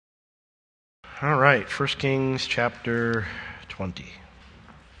All right, 1 Kings chapter 20.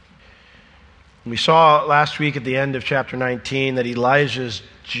 We saw last week at the end of chapter 19 that Elijah's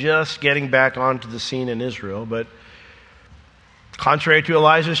just getting back onto the scene in Israel, but contrary to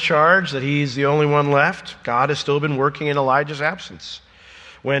Elijah's charge that he's the only one left, God has still been working in Elijah's absence.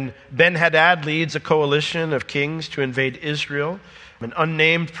 When Ben-Hadad leads a coalition of kings to invade Israel, an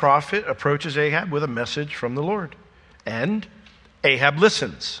unnamed prophet approaches Ahab with a message from the Lord. And Ahab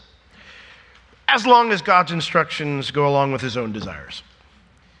listens, as long as God's instructions go along with his own desires.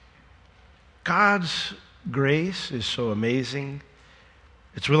 God's grace is so amazing.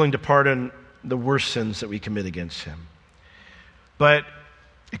 It's willing to pardon the worst sins that we commit against him. But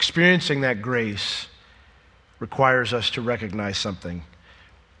experiencing that grace requires us to recognize something,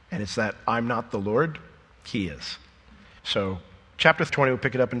 and it's that I'm not the Lord, he is. So, chapter 20, we'll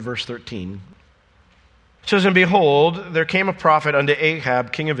pick it up in verse 13. It says, "And behold, there came a prophet unto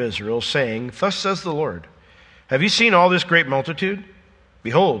Ahab, king of Israel, saying, Thus says the Lord, Have you seen all this great multitude?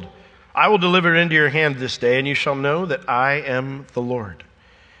 Behold, I will deliver it into your hand this day, and you shall know that I am the Lord.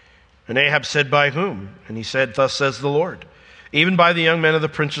 And Ahab said, By whom? And he said, Thus says the Lord, even by the young men of the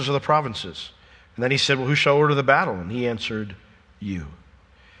princes of the provinces. And then he said, Well, who shall order the battle? And he answered, You.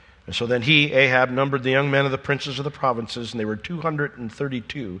 And so then he, Ahab, numbered the young men of the princes of the provinces, and they were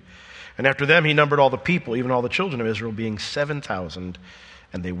 232. And after them he numbered all the people, even all the children of Israel, being 7,000,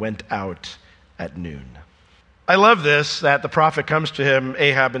 and they went out at noon." I love this, that the prophet comes to him,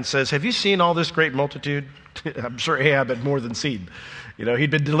 Ahab, and says, "Have you seen all this great multitude?" I'm sure Ahab had more than seen. He'd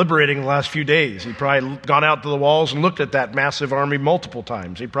been deliberating the last few days. He'd probably gone out to the walls and looked at that massive army multiple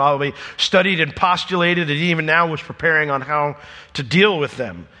times. He probably studied and postulated, and even now was preparing on how to deal with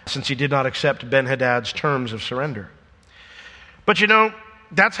them, since he did not accept Ben-Hadad's terms of surrender. But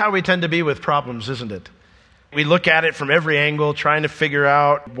that's how we tend to be with problems, isn't it? We look at it from every angle, trying to figure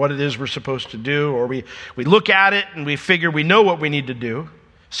out what it is we're supposed to do, or we look at it and we figure we know what we need to do.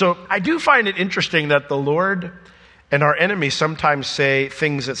 So I do find it interesting that the Lord and our enemies sometimes say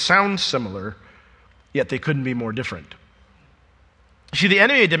things that sound similar, yet they couldn't be more different. See, the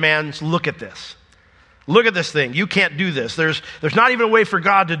enemy demands, look at this. Look at this thing. You can't do this. There's not even a way for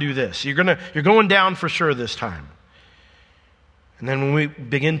God to do this. You're going down for sure this time. And then when we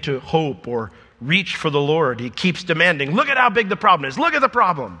begin to hope or reach for the Lord, he keeps demanding, look at how big the problem is. Look at the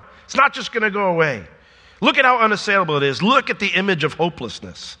problem. It's not just going to go away. Look at how unassailable it is. Look at the image of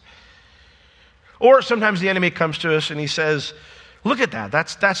hopelessness. Or sometimes the enemy comes to us and he says, look at that.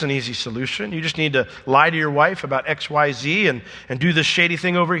 That's an easy solution. You just need to lie to your wife about X, Y, Z and do this shady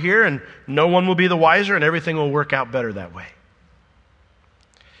thing over here, and no one will be the wiser and everything will work out better that way.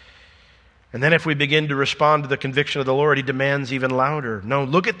 And then if we begin to respond to the conviction of the Lord, he demands even louder. No,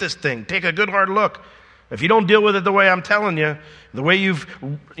 look at this thing. Take a good hard look. If you don't deal with it the way I'm telling you, the way you've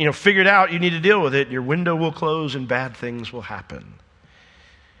figured out you need to deal with it, your window will close and bad things will happen.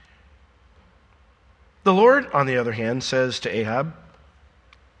 The Lord, on the other hand, says to Ahab,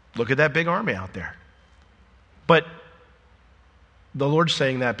 look at that big army out there. But the Lord's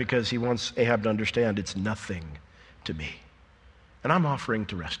saying that because he wants Ahab to understand it's nothing to me. And I'm offering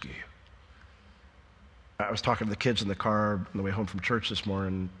to rescue you. I was talking to the kids in the car on the way home from church this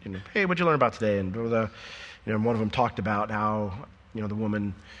morning. Hey, what'd you learn about today? And one of them talked about how the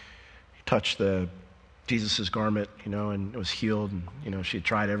woman touched Jesus' garment, and it was healed, and she had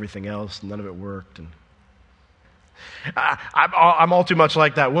tried everything else, and none of it worked. And I'm all too much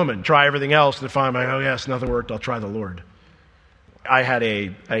like that woman. Try everything else, and if I'm like, oh yes, nothing worked, I'll try the Lord. I had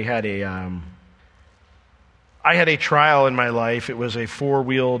a trial in my life. It was a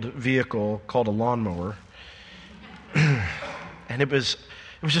four-wheeled vehicle called a lawnmower. And it was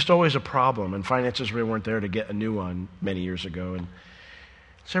just always a problem, and finances really weren't there to get a new one many years ago. And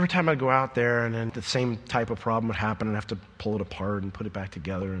so every time I'd go out there, and then the same type of problem would happen, and I'd have to pull it apart and put it back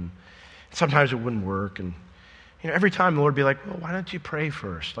together, and sometimes it wouldn't work. And every time the Lord would be like, well, why don't you pray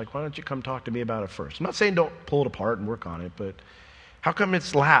first? Like, why don't you come talk to me about it first? I'm not saying don't pull it apart and work on it, but how come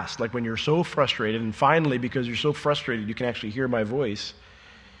it's last? Like when you're so frustrated, and finally, because you're so frustrated, you can actually hear my voice.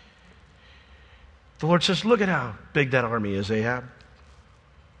 The Lord says, look at how big that army is, Ahab.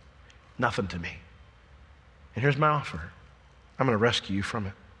 Nothing to me. And here's my offer. I'm going to rescue you from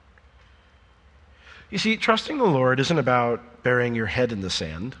it. You see, trusting the Lord isn't about burying your head in the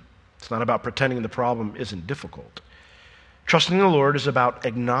sand. It's not about pretending the problem isn't difficult. Trusting the Lord is about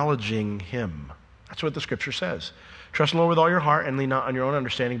acknowledging him. That's what the scripture says. Trust in the Lord with all your heart and lean not on your own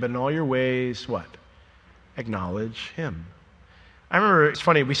understanding, but in all your ways, what? Acknowledge him. I remember, it's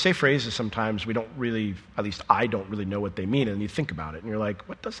funny, we say phrases sometimes we don't really, at least I don't really know what they mean, and you think about it, and you're like,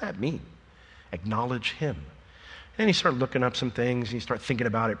 what does that mean? Acknowledge him. And you start looking up some things, and you start thinking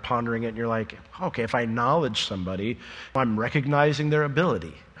about it, pondering it, and you're like, okay, if I acknowledge somebody, I'm recognizing their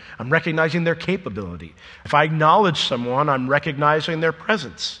ability. I'm recognizing their capability. If I acknowledge someone, I'm recognizing their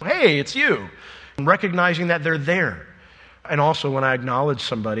presence. Hey, it's you. I'm recognizing that they're there. And also when I acknowledge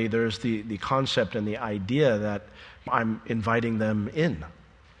somebody, there's the concept and the idea that I'm inviting them in,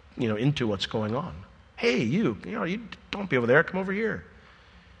 into what's going on. Hey, you don't be over there, come over here.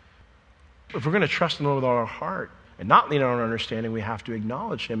 If we're going to trust in the Lord with all our heart and not lean on our understanding, we have to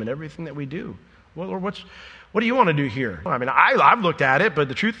acknowledge him in everything that we do. Well, Lord, what do you want to do here? I mean, I've looked at it, but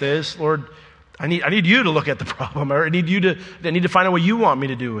the truth is, Lord, I need you to look at the problem. I need to find out what you want me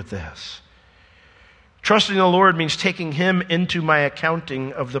to do with this. Trusting the Lord means taking him into my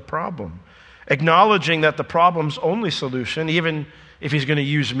accounting of the problem. Acknowledging that the problem's only solution, even if he's going to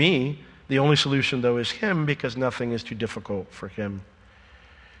use me, the only solution, though, is him, because nothing is too difficult for him.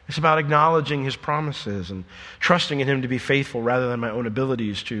 It's about acknowledging his promises and trusting in him to be faithful rather than my own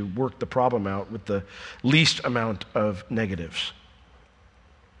abilities to work the problem out with the least amount of negatives.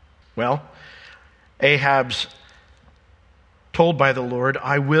 Well, Ahab's told by the Lord,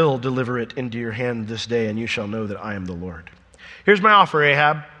 I will deliver it into your hand this day, and you shall know that I am the Lord. Here's my offer,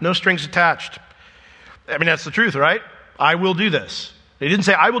 Ahab. No strings attached. I mean, that's the truth, right? I will do this. He didn't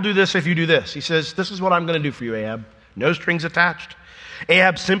say, I will do this if you do this. He says, this is what I'm going to do for you, Ahab. No strings attached.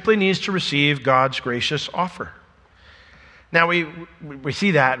 Ahab simply needs to receive God's gracious offer. Now, we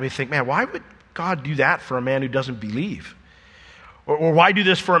see that and we think, man, why would God do that for a man who doesn't believe? Or why do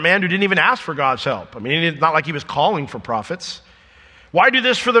this for a man who didn't even ask for God's help? I mean, it's not like he was calling for prophets. Why do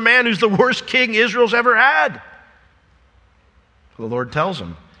this for the man who's the worst king Israel's ever had? The Lord tells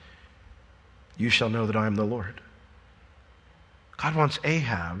him, you shall know that I am the Lord. God wants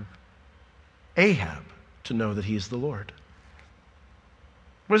Ahab to know that he's the Lord.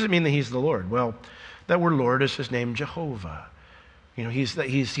 What does it mean that he's the Lord? Well, that word Lord is his name, Jehovah. He's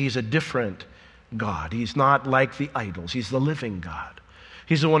a different God. He's not like the idols. He's the living God.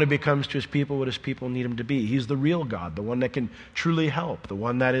 He's the one who becomes to his people what his people need him to be. He's the real God, the one that can truly help, the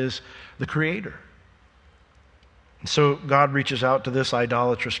one that is the creator. And so God reaches out to this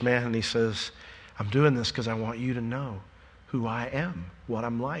idolatrous man and he says, I'm doing this because I want you to know who I am, what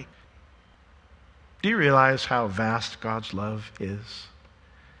I'm like. Do you realize how vast God's love is?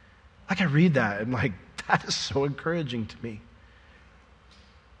 I read that and that is so encouraging to me.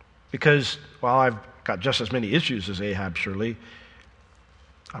 Because while I've got just as many issues as Ahab, surely,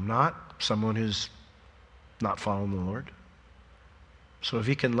 I'm not someone who's not following the Lord. So if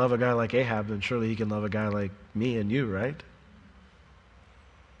he can love a guy like Ahab, then surely he can love a guy like me and you, right?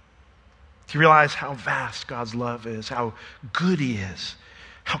 Do you realize how vast God's love is, how good he is,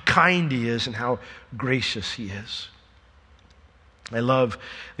 how kind he is, and how gracious he is? I love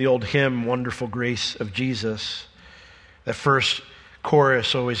the old hymn, Wonderful Grace of Jesus. That first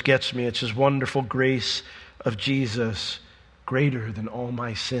chorus always gets me. It's his wonderful grace of Jesus, greater than all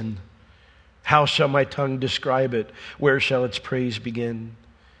my sin. How shall my tongue describe it? Where shall its praise begin?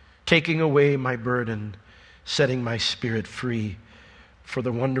 Taking away my burden, setting my spirit free, for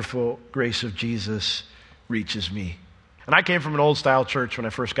the wonderful grace of Jesus reaches me. And I came from an old-style church when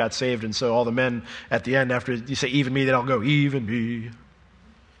I first got saved, and so all the men at the end, after you say, even me, then I'll go, even me.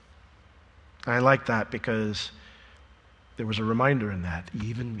 I like that because there was a reminder in that,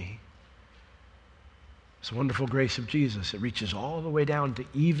 even me. It's the wonderful grace of Jesus. It reaches all the way down to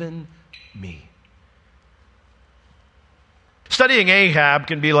even me. Studying Ahab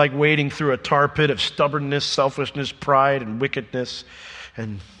can be like wading through a tar pit of stubbornness, selfishness, pride, and wickedness,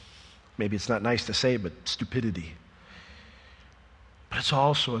 and maybe it's not nice to say, but stupidity. But it's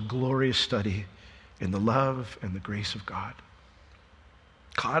also a glorious study in the love and the grace of God.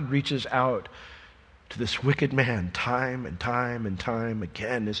 God reaches out to this wicked man time and time and time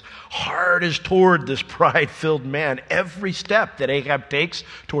again. His heart is toward this pride-filled man every step that Ahab takes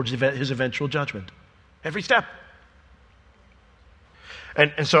towards his eventual judgment. Every step.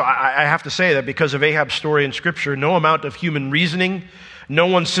 And so I have to say that because of Ahab's story in Scripture, no amount of human reasoning, no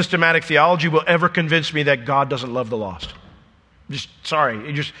one's systematic theology will ever convince me that God doesn't love the lost.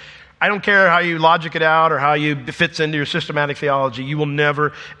 I don't care how you logic it out or how it fits into your systematic theology. You will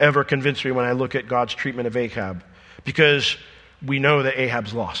never, ever convince me when I look at God's treatment of Ahab, because we know that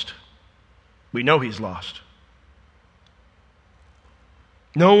Ahab's lost. We know he's lost.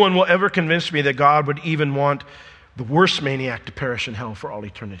 No one will ever convince me that God would even want the worst maniac to perish in hell for all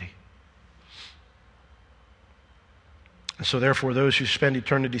eternity. And so therefore, those who spend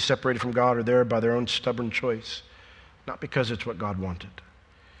eternity separated from God are there by their own stubborn choice, not because it's what God wanted.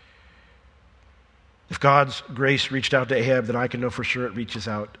 If God's grace reached out to Ahab, then I can know for sure it reaches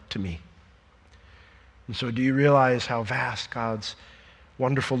out to me. And so do you realize how vast God's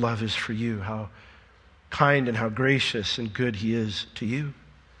wonderful love is for you, how kind and how gracious and good he is to you?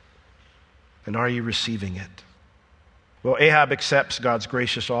 And are you receiving it? Well, Ahab accepts God's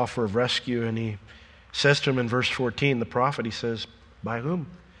gracious offer of rescue, and he says to him in verse 14, the prophet, he says, by whom?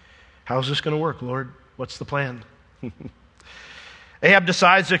 How's this going to work, Lord? What's the plan? Ahab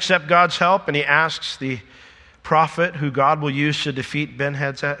decides to accept God's help, and he asks the prophet who God will use to defeat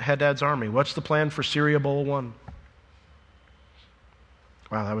Ben-Hadad's army, what's the plan for Syria Bowl 1?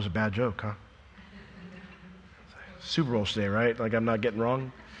 Wow, that was a bad joke, huh? Super Bowl today, right? Like I'm not getting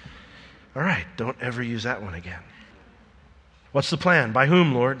wrong? All right, don't ever use that one again. What's the plan? By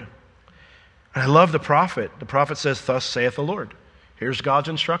whom, Lord? And I love the prophet. The prophet says, thus saith the Lord. Here's God's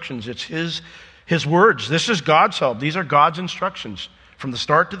instructions. It's his words. This is God's help. These are God's instructions from the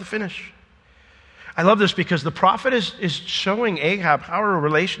start to the finish. I love this because the prophet is showing Ahab how a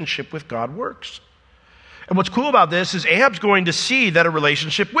relationship with God works. And what's cool about this is Ahab's going to see that a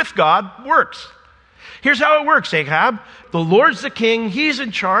relationship with God works. Here's how it works, Ahab. The Lord's the king. He's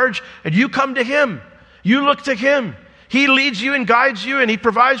in charge. And you come to him. You look to him. He leads you and guides you, and he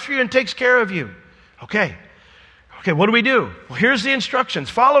provides for you and takes care of you. Okay, what do we do? Well, here's the instructions.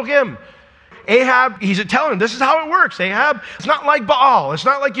 Follow him. Ahab, he's telling him, this is how it works, Ahab. It's not like Baal. It's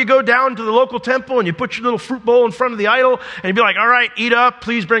not like you go down to the local temple and you put your little fruit bowl in front of the idol and you be like, all right, eat up,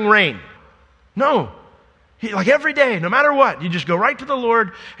 please bring rain. No. Like every day, no matter what, you just go right to the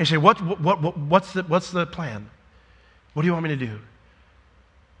Lord and say, what's the plan? What do you want me to do?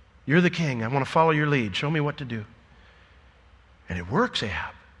 You're the king. I want to follow your lead. Show me what to do. And it works,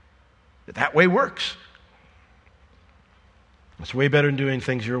 Ahab. That way works. It's way better than doing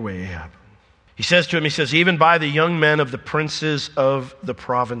things your way, Ahab. He says to him, even by the young men of the princes of the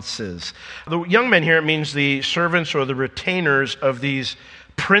provinces. The young men here, it means the servants or the retainers of these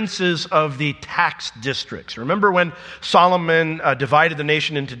princes of the tax districts. Remember when Solomon divided the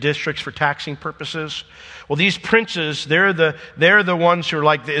nation into districts for taxing purposes? Well, these princes, they're the ones who are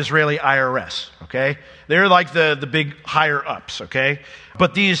like the Israeli IRS, okay? They're like the big higher ups, okay?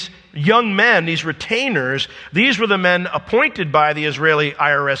 But these young men, these retainers, these were the men appointed by the Israeli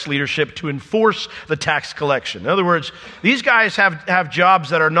IRS leadership to enforce the tax collection. In other words, these guys have jobs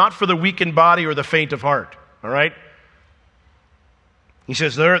that are not for the weak in body or the faint of heart, all right? He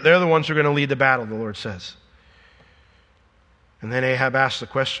says they're the ones who are going to lead the battle, the Lord says. And then Ahab asks the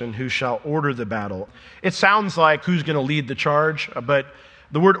question, who shall order the battle? It sounds like who's going to lead the charge, but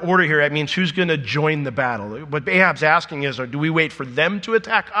the word order here, it means who's going to join the battle. What Ahab's asking is, do we wait for them to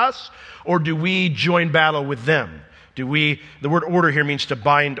attack us, or do we join battle with them? The word order here means to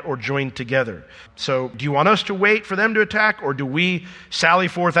bind or join together. So do you want us to wait for them to attack, or do we sally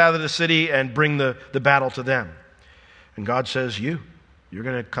forth out of the city and bring the battle to them? And God says, you're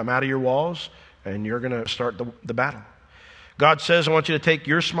going to come out of your walls, and you're going to start the battle. God says, I want you to take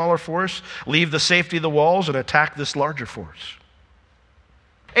your smaller force, leave the safety of the walls, and attack this larger force.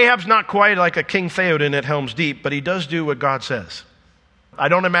 Ahab's not quite like a King Theoden at Helm's Deep, but he does do what God says. I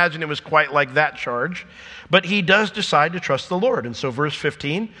don't imagine it was quite like that charge, but he does decide to trust the Lord. And so verse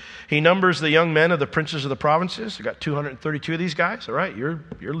 15, he numbers the young men of the princes of the provinces. He got 232 of these guys. All right, you're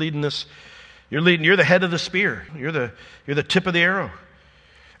leading this. You're the head of the spear. You're the tip of the arrow.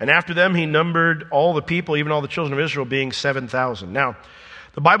 And after them, he numbered all the people, even all the children of Israel, being 7,000. Now,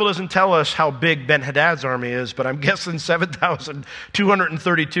 the Bible doesn't tell us how big Ben-Hadad's army is, but I'm guessing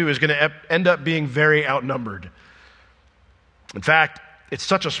 7,232 is going to end up being very outnumbered. In fact, it's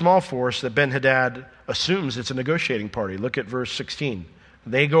such a small force that Ben-Hadad assumes it's a negotiating party. Look at verse 16.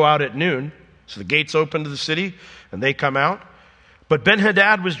 They go out at noon, so the gates open to the city, and they come out. But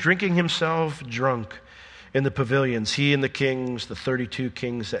Ben-Hadad was drinking himself drunk in the pavilions, he and the kings, the 32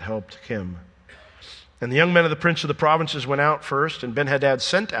 kings that helped him. And the young men of the prince of the provinces went out first, and Ben-Hadad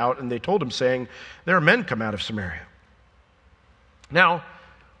sent out, and they told him, saying, there are men come out of Samaria. Now,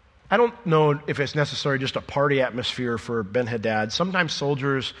 I don't know if it's necessarily just a party atmosphere for Ben-Hadad. Sometimes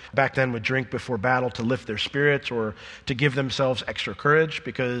soldiers back then would drink before battle to lift their spirits or to give themselves extra courage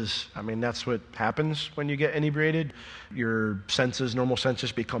because, that's what happens when you get inebriated. Your normal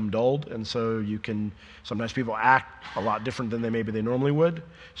senses become dulled, and so sometimes people act a lot different than they normally would.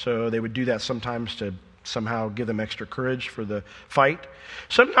 So they would do that sometimes to somehow give them extra courage for the fight.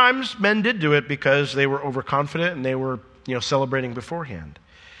 Sometimes men did do it because they were overconfident and they were, celebrating beforehand.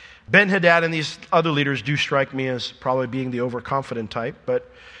 Ben-Hadad and these other leaders do strike me as probably being the overconfident type,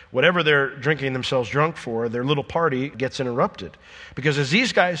 but whatever they're drinking themselves drunk for, their little party gets interrupted. Because as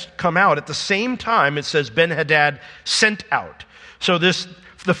these guys come out, at the same time, it says Ben-Hadad sent out. So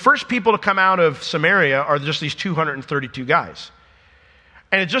the first people to come out of Samaria are just these 232 guys.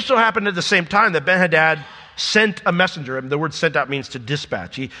 And it just so happened at the same time that Ben-Hadad sent a messenger. And the word sent out means to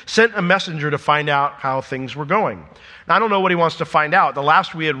dispatch. He sent a messenger to find out how things were going. Now, I don't know what he wants to find out. The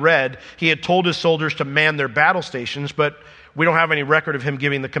last we had read, he had told his soldiers to man their battle stations, but we don't have any record of him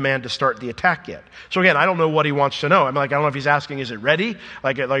giving the command to start the attack yet. So again, I don't know what he wants to know. I don't know if he's asking, is it ready?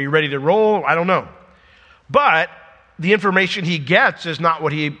 Like, are you ready to roll? I don't know. But the information he gets is not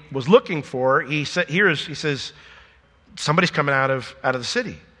what he was looking for. He says, somebody's coming out of the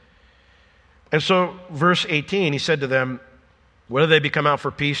city. And so, verse 18, he said to them, whether they be come out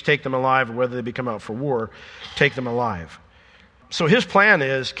for peace, take them alive, or whether they be come out for war, take them alive. So his plan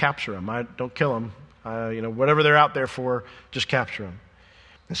is capture them. Don't kill them. Whatever they're out there for, just capture them.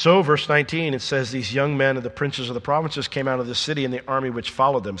 And so, verse 19, it says, these young men of the princes of the provinces came out of the city and the army which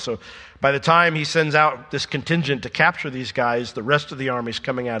followed them. So by the time he sends out this contingent to capture these guys, the rest of the army is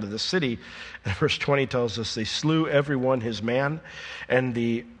coming out of the city. And verse 20 tells us they slew everyone his man, and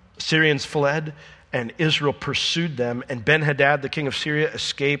the Syrians fled, and Israel pursued them. And Ben-Hadad, the king of Syria,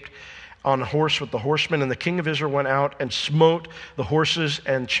 escaped on a horse with the horsemen. And the king of Israel went out and smote the horses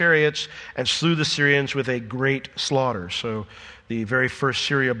and chariots and slew the Syrians with a great slaughter. So the very first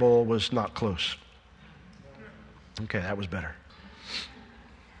Syria bowl was not close. Okay, that was better.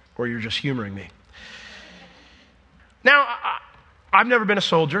 Or you're just humoring me. Now, I've never been a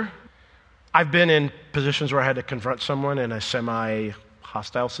soldier. I've been in positions where I had to confront someone in a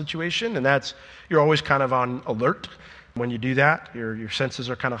semi-hostile situation, and you're always kind of on alert when you do that. Your senses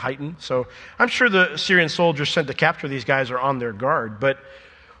are kind of heightened. So I'm sure the Syrian soldiers sent to capture these guys are on their guard, but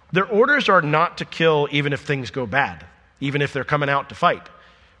their orders are not to kill even if things go bad, even if they're coming out to fight,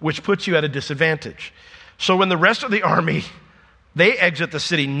 which puts you at a disadvantage. So when the rest of the army, they exit the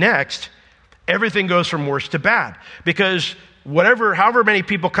city next, everything goes from worse to bad, because however many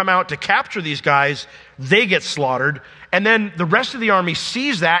people come out to capture these guys, they get slaughtered. And then the rest of the army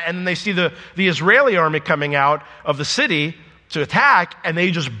sees that, and then they see the Israeli army coming out of the city to attack, and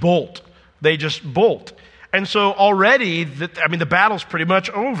they just bolt. They just bolt. And so already, the battle's pretty much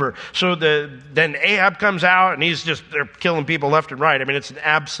over. So then Ahab comes out, and they're killing people left and right. It's an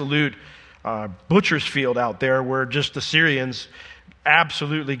absolute butcher's field out there where just the Syrians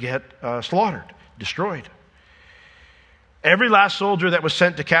absolutely get slaughtered, destroyed. Every last soldier that was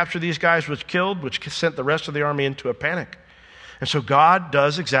sent to capture these guys was killed, which sent the rest of the army into a panic. And so God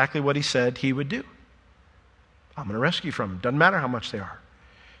does exactly what he said he would do. I'm going to rescue you from them. Doesn't matter how much they are.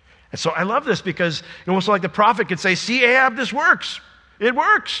 And so I love this because it's almost like the prophet could say, see, Ahab, this works. It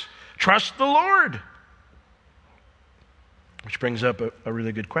works. Trust the Lord. Which brings up a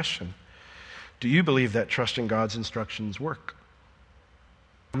really good question. Do you believe that trusting God's instructions work?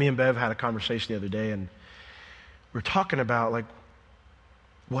 Me and Bev had a conversation the other day, and we're talking about,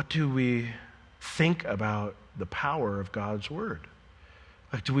 what do we think about the power of God's word?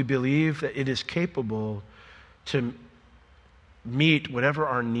 Do we believe that it is capable to meet whatever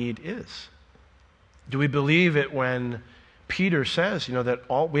our need is? Do we believe it when Peter says,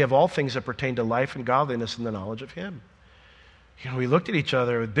 that we have all things that pertain to life and godliness and the knowledge of him? We looked at each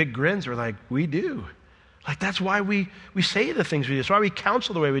other with big grins. We're like, we do. That's why we say the things we do. It's why we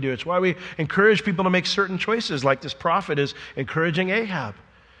counsel the way we do. It's why we encourage people to make certain choices, like this prophet is encouraging Ahab.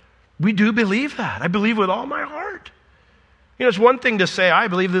 We do believe that. I believe with all my heart. It's one thing to say, I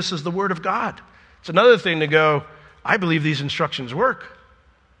believe this is the word of God. It's another thing to go, I believe these instructions work.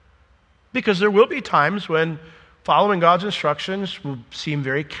 Because there will be times when following God's instructions will seem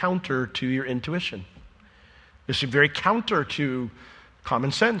very counter to your intuition. It seems very counter to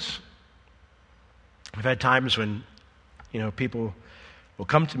common sense. I've had times when, people will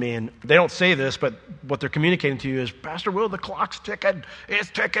come to me and they don't say this, but what they're communicating to you is, Pastor Will, the clock's ticking. It's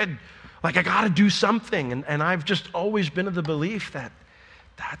ticking. I got to do something. And I've just always been of the belief that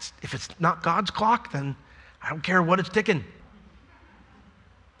if it's not God's clock, then I don't care what it's ticking.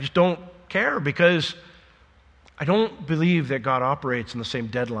 I just don't care because I don't believe that God operates in the same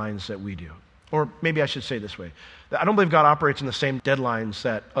deadlines that we do. Or maybe I should say it this way. I don't believe God operates in the same deadlines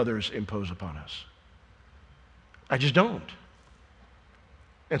that others impose upon us. I just don't.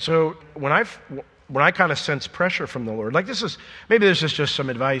 And so when I kind of sense pressure from the Lord, maybe this is just some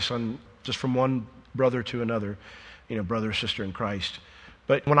advice just from one brother to another, brother or sister in Christ.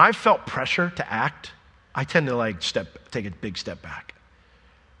 But when I felt pressure to act, I tend to take a big step back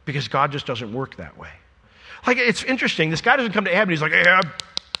because God just doesn't work that way. It's interesting. This guy doesn't come to Ahab and he's like, Ahab.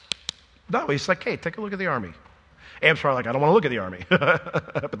 No, he's like, hey, take a look at the army. Ahab's probably like, I don't want to look at the army.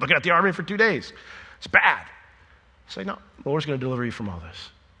 I've been looking at the army for 2 days. It's bad. Say, no, the Lord's going to deliver you from all this.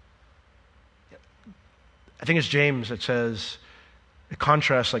 I think it's James that says, It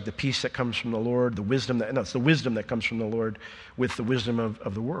contrasts like the peace that comes from the Lord, it's the wisdom that comes from the Lord with the wisdom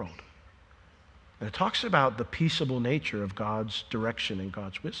of the world. And it talks about the peaceable nature of God's direction and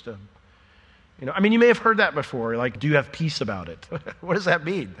God's wisdom. You may have heard that before, like, do you have peace about it? What does that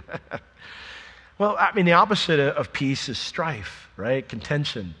mean? Well, the opposite of peace is strife, right?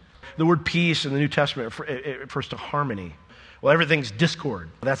 Contention. The word peace in the New Testament it refers to harmony. Well, everything's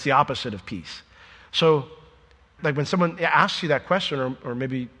discord. That's the opposite of peace. So, like when someone asks you that question, or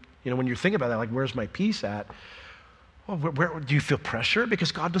maybe, when you're thinking about that, like, where's my peace at? Well, where do you feel pressure?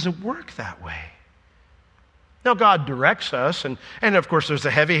 Because God doesn't work that way. Now, God directs us, and of course there's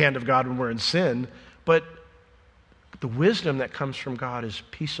the heavy hand of God when we're in sin, but the wisdom that comes from God is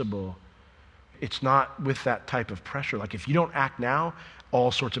peaceable. It's not with that type of pressure. Like, if you don't act now,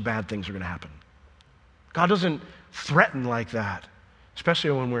 all sorts of bad things are going to happen. God doesn't threaten like that,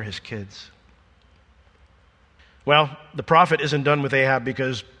 especially when we're his kids. Well, the prophet isn't done with Ahab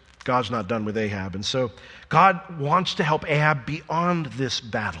because God's not done with Ahab. And so God wants to help Ahab beyond this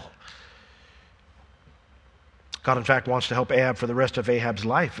battle. God, in fact, wants to help Ahab for the rest of Ahab's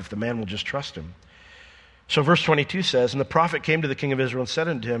life if the man will just trust him. So verse 22 says, "And the prophet came to the king of Israel and said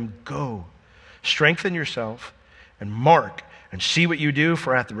unto him, Go, strengthen yourself, and mark, and see what you do,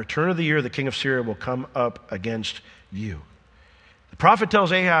 for at the return of the year the king of Syria will come up against you." The prophet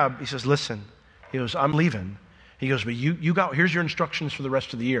tells Ahab, he says, listen, he goes, I'm leaving. He goes, but you got, here's your instructions for the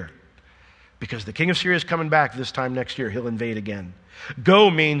rest of the year. Because the king of Syria is coming back this time next year. He'll invade again.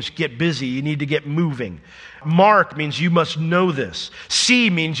 Go means get busy. You need to get moving. Mark means you must know this. See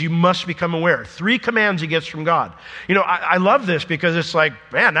means you must become aware. 3 commands he gets from God. I love this because it's like,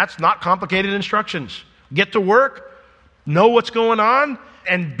 man, that's not complicated instructions. Get to work, know what's going on,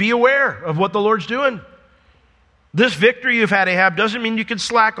 and be aware of what the Lord's doing. This victory you've had, Ahab, doesn't mean you can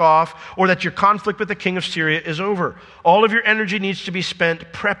slack off or that your conflict with the king of Syria is over. All of your energy needs to be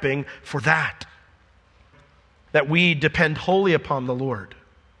spent prepping for that. That we depend wholly upon the Lord.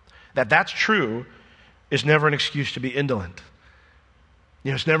 That's true is never an excuse to be indolent.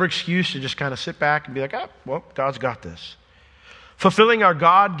 It's never an excuse to just kind of sit back and be like, well, God's got this. Fulfilling our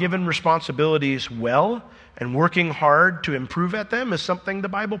God-given responsibilities well and working hard to improve at them is something the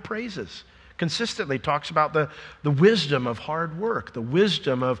Bible praises. Consistently talks about the wisdom of hard work, the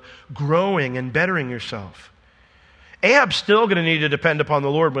wisdom of growing and bettering yourself. Ahab's still going to need to depend upon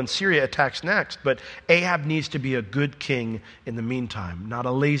the Lord when Syria attacks next, but Ahab needs to be a good king in the meantime, not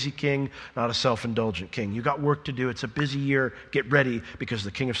a lazy king, not a self-indulgent king. You got work to do. It's a busy year. Get ready because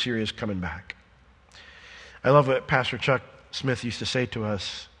the king of Syria is coming back. I love what Pastor Chuck Smith used to say to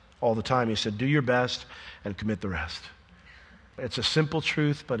us all the time. He said, do your best and commit the rest. It's a simple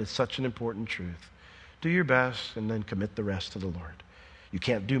truth, but it's such an important truth. Do your best and then commit the rest to the Lord. You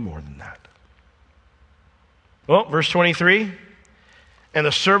can't do more than that. Well, verse 23, "And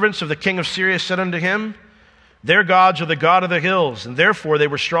the servants of the king of Syria said unto him, Their gods are the God of the hills, and therefore they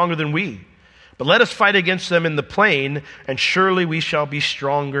were stronger than we. But let us fight against them in the plain, and surely we shall be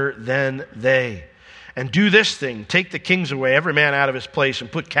stronger than they. And do this thing, take the kings away, every man out of his place,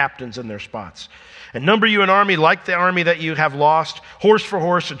 and put captains in their spots. And number you an army like the army that you have lost, horse for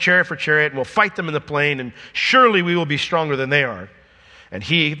horse and chariot for chariot, and we'll fight them in the plain, and surely we will be stronger than they are. And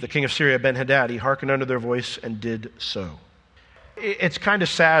he, the king of Syria, Ben-Hadad, he hearkened unto their voice and did so." It's kind of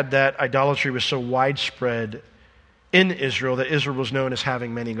sad that idolatry was so widespread in Israel that Israel was known as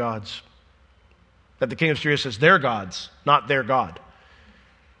having many gods. That the king of Syria says, their gods, not their God.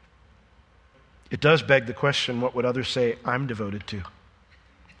 It does beg the question, what would others say I'm devoted to?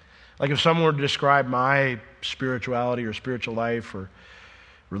 Like if someone were to describe my spirituality or spiritual life or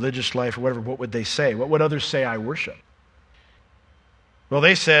religious life or whatever, what would they say? What would others say I worship? Well,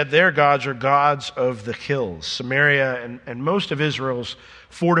 they said their gods are gods of the hills. Samaria and most of Israel's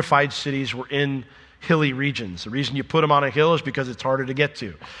fortified cities were in hilly regions. The reason you put them on a hill is because it's harder to get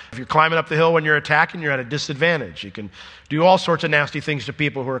to. If you're climbing up the hill when you're attacking, you're at a disadvantage. You can do all sorts of nasty things to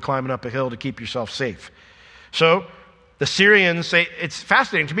people who are climbing up a hill to keep yourself safe. So the Syrians, it's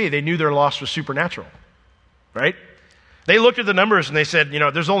fascinating to me, they knew their loss was supernatural, right? They looked at the numbers and they said,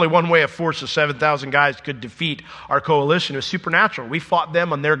 there's only one way a force of 7,000 guys could defeat our coalition. It was supernatural. We fought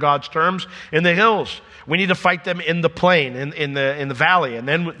them on their God's terms in the hills. We need to fight them in the plain, in the valley, and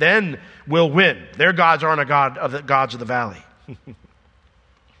then we'll win. Their gods aren't the gods of the valley.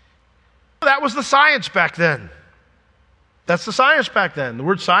 That was the science back then. That's the science back then. The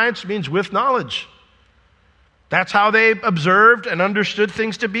word science means with knowledge. That's how they observed and understood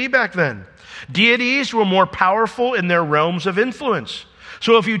things to be back then. Deities were more powerful in their realms of influence.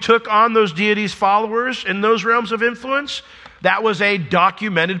 So if you took on those deities' followers in those realms of influence, that was a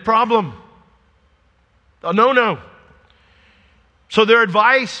documented problem. A no-no. So their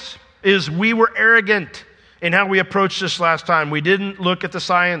advice is we were arrogant in how we approached this last time. We didn't look at the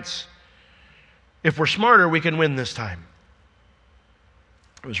science. If we're smarter, we can win this time.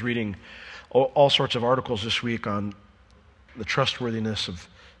 I was reading all sorts of articles this week on the trustworthiness of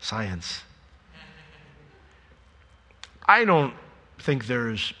science. I don't think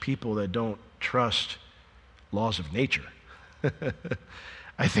there's people that don't trust laws of nature.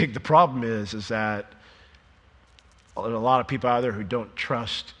 I think the problem is that there are a lot of people out there who don't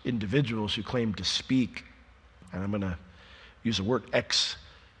trust individuals who claim to speak, and I'm going to use the word ex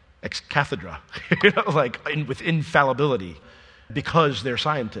cathedra, with infallibility, because they're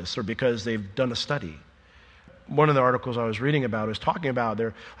scientists or because they've done a study. One of the articles I was reading about was talking about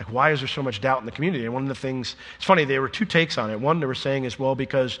why is there so much doubt in the community? And one of the things, it's funny, there were two takes on it. One they were saying is, well,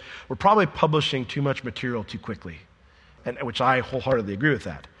 because we're probably publishing too much material too quickly, and which I wholeheartedly agree with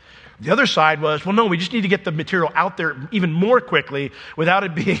that. The other side was, well, no, we just need to get the material out there even more quickly without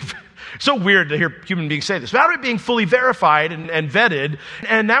it being so weird to hear human beings say this, without it being fully verified and vetted.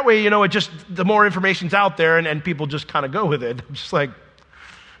 And that way, it just, the more information's out there and people just kind of go with it. I'm just like,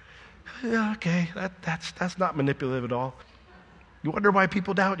 yeah, okay, that's not manipulative at all. You wonder why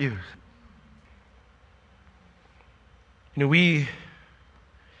people doubt you.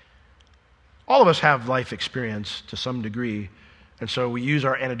 All of us have life experience to some degree, and so we use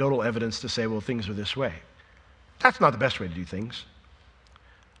our anecdotal evidence to say, well, things are this way. That's not the best way to do things.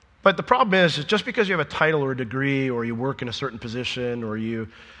 But the problem is just because you have a title or a degree or you work in a certain position or you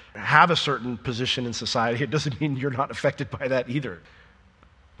have a certain position in society, it doesn't mean you're not affected by that either.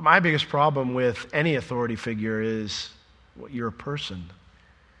 My biggest problem with any authority figure is you're a person.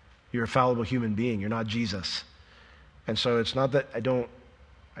 You're a fallible human being. You're not Jesus. And so it's not that I don't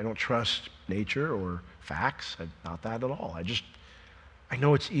trust nature or facts. Not that at all. I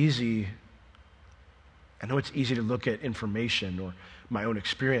know it's easy. I know it's easy to look at information or my own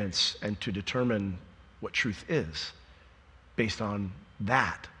experience and to determine what truth is based on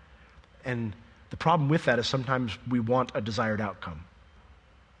that. And the problem with that is sometimes we want a desired outcome.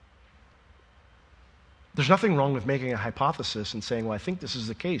 There's nothing wrong with making a hypothesis and saying, well, I think this is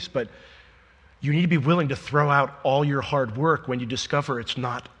the case, but you need to be willing to throw out all your hard work when you discover it's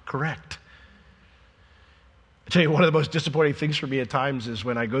not correct. I tell you, one of the most disappointing things for me at times is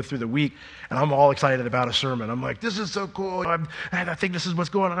when I go through the week and I'm all excited about a sermon. I'm like, this is so cool. I think this is what's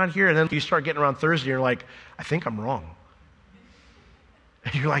going on here. And then you start getting around Thursday and you're like, I think I'm wrong.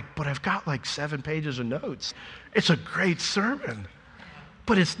 And you're like, but I've got 7 pages of notes. It's a great sermon.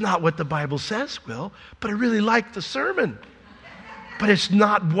 But it's not what the Bible says, Will. But I really like the sermon. But it's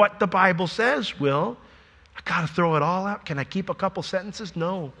not what the Bible says, Will. I got to throw it all out. Can I keep a couple sentences?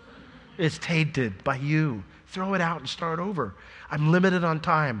 No. It's tainted by you. Throw it out and start over. I'm limited on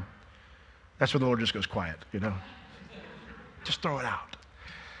time. That's when the Lord just goes quiet, Just throw it out.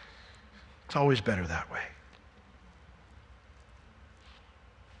 It's always better that way.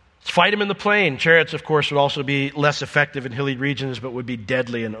 Fight him in the plain. Chariots, of course, would also be less effective in hilly regions, but would be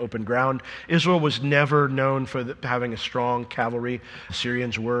deadly in open ground. Israel was never known for having a strong cavalry.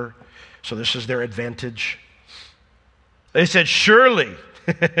 Assyrians were. So this is their advantage. They said, surely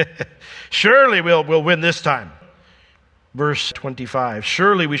we'll win this time. Verse 25,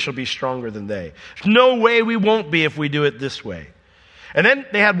 surely we shall be stronger than they. There's no way we won't be if we do it this way. And then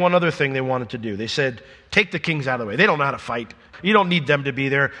they had one other thing they wanted to do. They said, take the kings out of the way. They don't know how to fight. You don't need them to be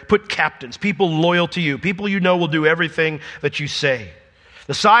there. Put captains, people loyal to you, people will do everything that you say.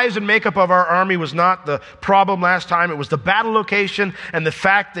 The size and makeup of our army was not the problem last time. It was the battle location and the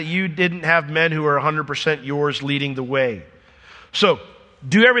fact that you didn't have men who are 100% yours leading the way. So,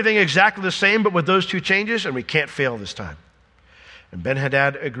 do everything exactly the same, but with those two changes, and we can't fail this time. And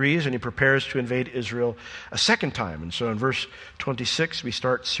Ben-Hadad agrees, and he prepares to invade Israel a second time. And so in verse 26, we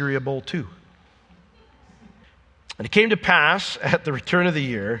start Syria Bowl 2. And it came to pass at the return of the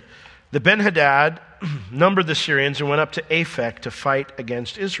year that Ben-Hadad numbered the Syrians and went up to Aphek to fight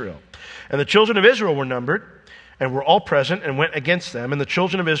against Israel. And the children of Israel were numbered and were all present and went against them. And the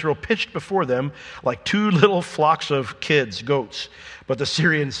children of Israel pitched before them like 2 little flocks of goats. But the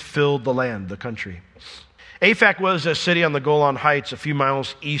Syrians filled the land, the country. Aphek was a city on the Golan Heights, a few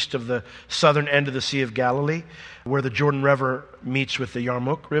miles east of the southern end of the Sea of Galilee, where the Jordan River meets with the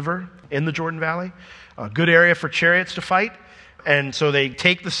Yarmouk River in the Jordan Valley. A good area for chariots to fight. And so they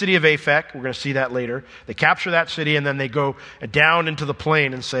take the city of Aphek. We're going to see that later. They capture that city, and then they go down into the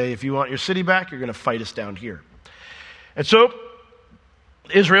plain and say, if you want your city back, you're going to fight us down here. And so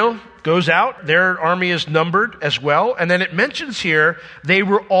Israel goes out. Their army is numbered as well. And then it mentions here they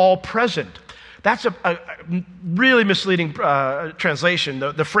were all present. That's a really misleading translation.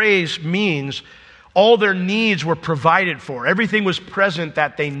 The phrase means All their needs were provided for. Everything was present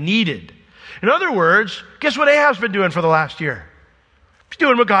that they needed. In other words, guess what Ahab's been doing for the last year? He's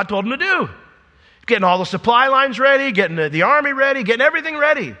doing what God told him to do. Getting all the supply lines ready, getting the army ready, getting everything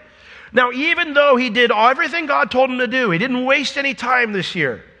ready. Now, even though he did everything God told him to do, he didn't waste any time this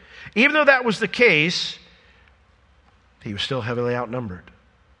year. Even though that was the case, he was still heavily outnumbered.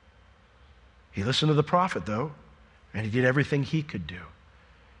 He listened to the prophet, though, and he did everything he could do.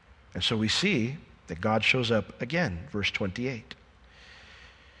 And so we see that God shows up again, verse 28.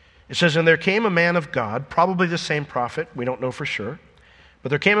 It says, "And there came a man of God," probably the same prophet, we don't know for sure, "but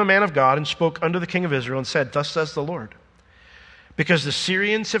there came a man of God and spoke unto the king of Israel and said, Thus says the Lord, because the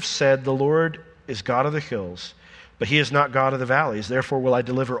Syrians have said, The Lord is God of the hills, but he is not God of the valleys. Therefore will I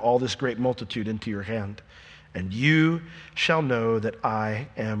deliver all this great multitude into your hand, and you shall know that I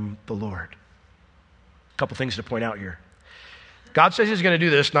am the Lord." A couple things to point out here. God says he's going to do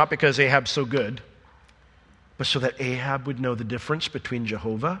this not because Ahab's so good, but so that Ahab would know the difference between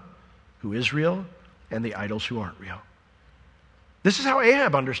Jehovah, who is real, and the idols who aren't real. This is how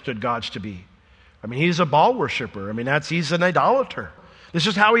Ahab understood God's to be. I mean, he's a Baal worshiper. I mean, he's an idolater. This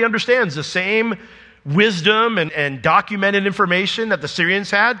is how he understands the same wisdom and documented information that the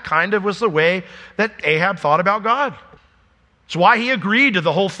Syrians had kind of was the way that Ahab thought about God. It's why he agreed to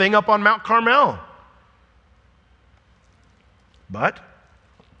the whole thing up on Mount Carmel. But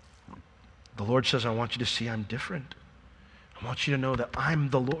the Lord says, I want you to see I'm different. I want you to know that I'm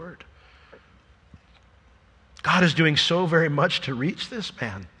the Lord. God is doing so very much to reach this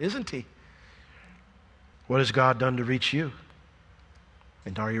man, isn't he? What has God done to reach you?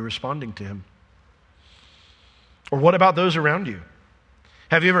 And are you responding to him? Or what about those around you?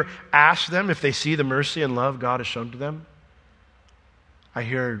 Have you ever asked them if they see the mercy and love God has shown to them? I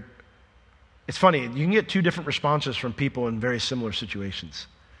hear, it's funny, you can get two different responses from people in very similar situations.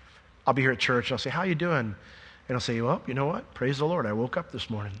 I'll be here at church and I'll say, how you doing? And I'll say, well, you know what? Praise the Lord, I woke up this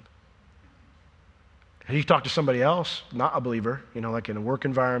morning. And you talk to somebody else, not a believer, like in a work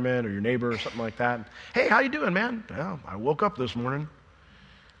environment or your neighbor or something like that. Hey, how you doing, man? Well, I woke up this morning.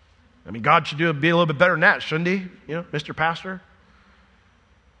 I mean, God should be a little bit better than that, shouldn't he? Mr. Pastor.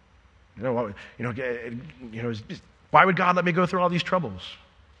 Why would God let me go through all these troubles?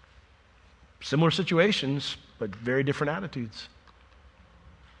 Similar situations, but very different attitudes.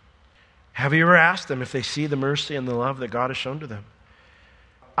 Have you ever asked them if they see the mercy and the love that God has shown to them?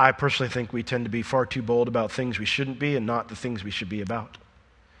 I personally think we tend to be far too bold about things we shouldn't be and not the things we should be about.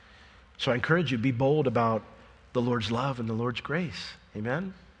 So I encourage you, be bold about the Lord's love and the Lord's grace.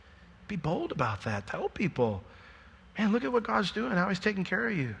 Amen? Be bold about that. Tell people, man, look at what God's doing, how he's taking care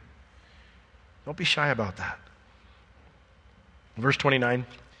of you. Don't be shy about that. Verse 29.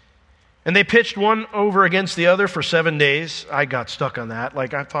 And they pitched one over against the other for 7 days. I got stuck on that. I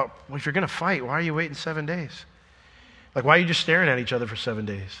thought, well, if you're going to fight, why are you waiting 7 days? Why are you just staring at each other for 7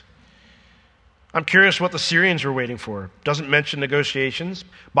 days? I'm curious what the Syrians were waiting for. Doesn't mention negotiations.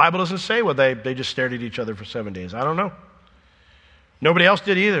 Bible doesn't say they just stared at each other for 7 days. I don't know. Nobody else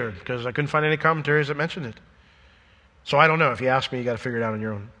did either, because I couldn't find any commentaries that mentioned it. So I don't know. If you ask me, you got to figure it out on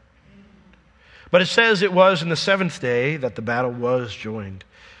your own. But it says it was in the 7th day that the battle was joined.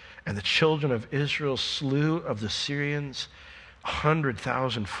 And the children of Israel slew of the Syrians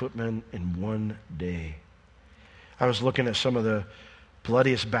 100,000 footmen in 1 day. I was looking at some of the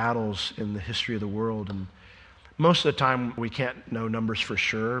bloodiest battles in the history of the world, and most of the time we can't know numbers for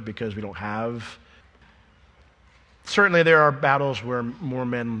sure because we don't have. Certainly there are battles where more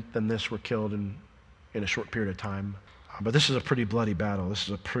men than this were killed in a short period of time. But this is a pretty bloody battle. This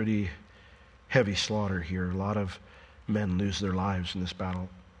is a pretty heavy slaughter here. A lot of men lose their lives in this battle.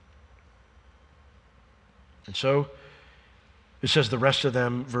 And so it says the rest of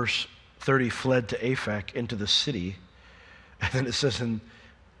them, verse 30, fled to Aphek into the city. And then it says, and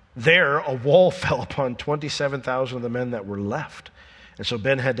there a wall fell upon 27,000 of the men that were left. And so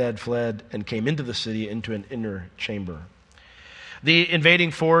Ben-Hadad fled and came into the city into an inner chamber. The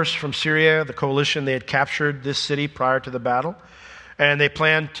invading force from Syria, the coalition, they had captured this city prior to the battle. And they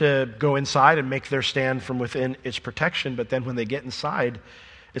planned to go inside and make their stand from within its protection. But then when they get inside,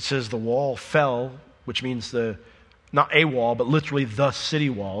 it says the wall fell, which means not a wall, but literally the city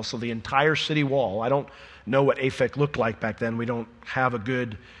wall. So the entire city wall. I don't know what Aphek looked like back then. We don't have a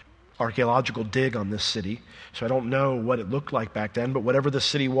good archaeological dig on this city. So I don't know what it looked like back then. But whatever the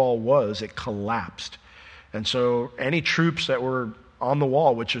city wall was, it collapsed. And so any troops that were on the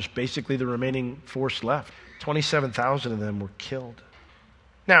wall, which is basically the remaining force left, 27,000 of them were killed.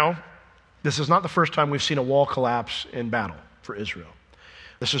 Now, this is not the first time we've seen a wall collapse in battle for Israel.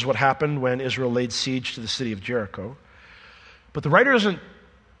 This is what happened when Israel laid siege to the city of Jericho. But the writer doesn't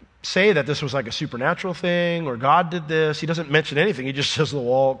say that this was like a supernatural thing or God did this. He doesn't mention anything. He just says the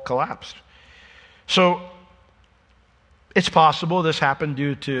wall collapsed. So it's possible this happened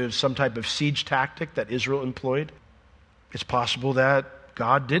due to some type of siege tactic that Israel employed. It's possible that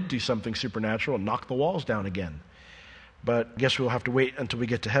God did do something supernatural and knock the walls down again. But I guess we'll have to wait until we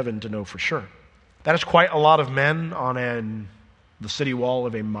get to heaven to know for sure. That is quite a lot of men on the city wall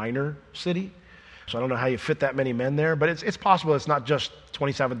of a minor city. So I don't know how you fit that many men there, but it's possible it's not just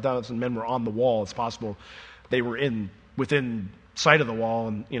 27,000 men were on the wall. It's possible they were within sight of the wall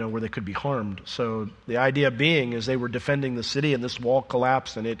and where they could be harmed. So the idea being is they were defending the city and this wall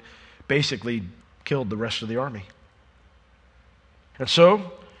collapsed and it basically killed the rest of the army. And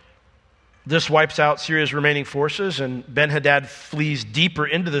so this wipes out Syria's remaining forces, and Ben-Hadad flees deeper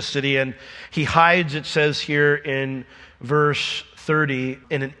into the city, and he hides, it says here in verse 30,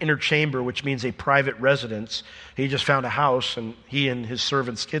 in an inner chamber, which means a private residence. He just found a house, and he and his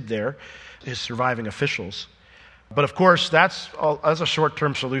servants hid there, his surviving officials. But of course, that's a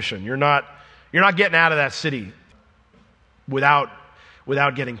short-term solution. You're not getting out of that city without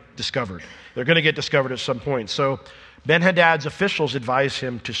getting discovered. They're going to get discovered at some point. So Ben-Hadad's officials advise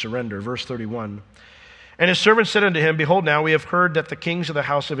him to surrender. Verse 31. And his servants said unto him, Behold, now we have heard that the kings of the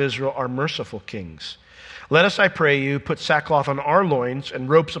house of Israel are merciful kings. Let us, I pray you, put sackcloth on our loins and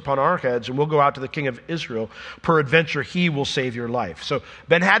ropes upon our heads, and we'll go out to the king of Israel. Peradventure he will save your life. So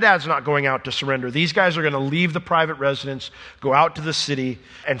Ben-Hadad's not going out to surrender. These guys are going to leave the private residence, go out to the city,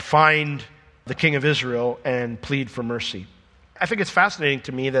 and find the king of Israel and plead for mercy. I think it's fascinating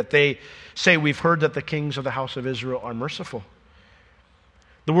to me that they say, we've heard that the kings of the house of Israel are merciful.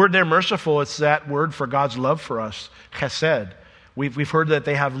 The word there, merciful, it's that word for God's love for us, chesed. We've heard that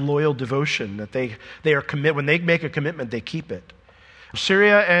they have loyal devotion, that they are when they make a commitment, they keep it.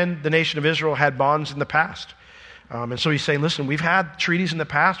 Syria and the nation of Israel had bonds in the past. And so he's saying, listen, we've had treaties in the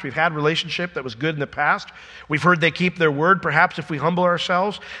past. We've had relationship that was good in the past. We've heard they keep their word. Perhaps if we humble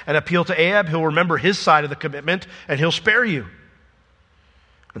ourselves and appeal to Ahab, he'll remember his side of the commitment and he'll spare you.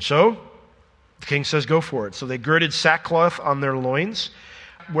 And so the king says, go for it. So they girded sackcloth on their loins.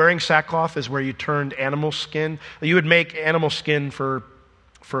 Wearing sackcloth is where you turned animal skin. You would make animal skin for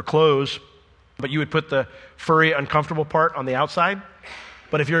clothes, but you would put the furry, uncomfortable part on the outside.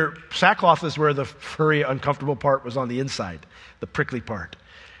 But if your sackcloth is where the furry, uncomfortable part was on the inside, the prickly part.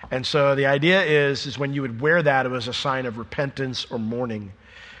 And so the idea is when you would wear that, it was a sign of repentance or mourning.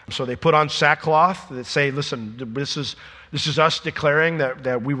 So they put on sackcloth that say, listen, this is us declaring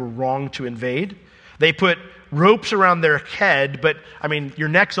that we were wrong to invade. They put ropes around their head, but your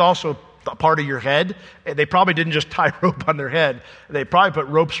neck's also a part of your head. They probably didn't just tie rope on their head. They probably put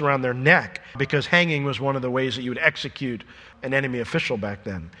ropes around their neck because hanging was one of the ways that you would execute an enemy official back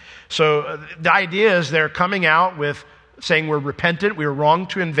then. So the idea is they're coming out with saying we're repentant, we were wrong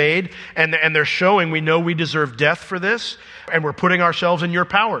to invade, and they're showing we know we deserve death for this, and we're putting ourselves in your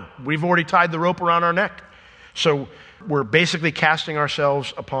power. We've already tied the rope around our neck. So we're basically casting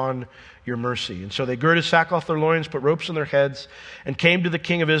ourselves upon your mercy. And so they girded sackcloth their loins, put ropes on their heads, and came to the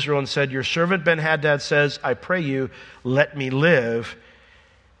king of Israel and said, Your servant Ben-Hadad says, I pray you, let me live.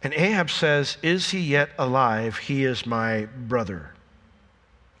 And Ahab says, Is he yet alive? He is my brother.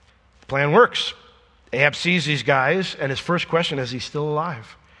 The plan works. Ahab sees these guys, and his first question is, he's still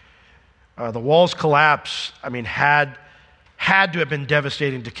alive? The walls collapse, had to have been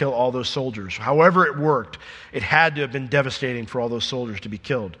devastating to kill all those soldiers. However it worked, it had to have been devastating for all those soldiers to be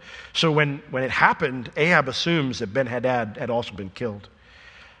killed. So when it happened, Ahab assumes that Ben-Hadad had also been killed.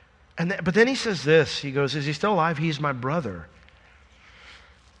 But then he says this, he goes, is he still alive? He's my brother.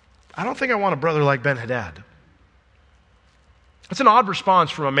 I don't think I want a brother like Ben-Hadad. It's an odd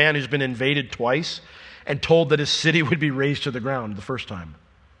response from a man who's been invaded twice and told that his city would be razed to the ground the first time.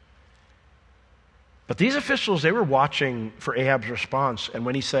 But these officials, they were watching for Ahab's response, and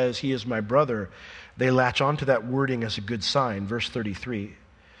when he says, he is my brother, they latch onto that wording as a good sign. Verse 33.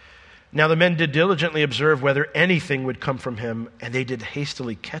 Now the men did diligently observe whether anything would come from him, and they did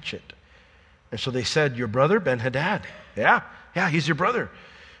hastily catch it. And so they said, Your brother, Ben-Hadad? Yeah, he's your brother.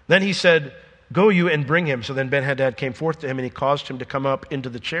 Then he said, Go you and bring him. So then Ben-Hadad came forth to him, and he caused him to come up into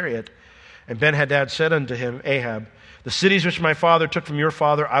the chariot. And Ben-Hadad said unto him, Ahab, the cities which my father took from your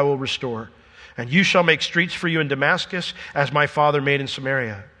father I will restore. And you shall make streets for you in Damascus, as my father made in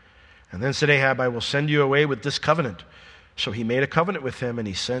Samaria. And then said Ahab, I will send you away with this covenant. So he made a covenant with him, and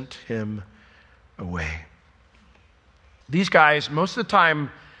he sent him away. These guys, most of the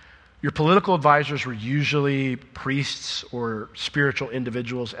time, your political advisors were usually priests or spiritual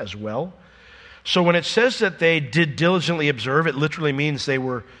individuals as well. So when it says that they did diligently observe, it literally means they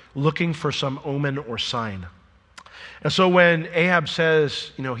were looking for some omen or sign. And so when Ahab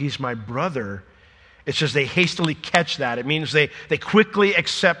says, he's my brother, it says they hastily catch that. It means they quickly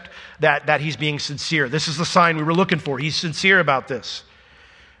accept that he's being sincere. This is the sign we were looking for. He's sincere about this.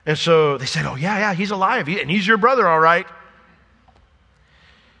 And so they said, oh, yeah, he's alive. And he's your brother, all right.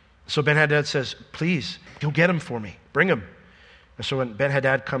 So Ben-Hadad says, please, go get him for me. Bring him. And so when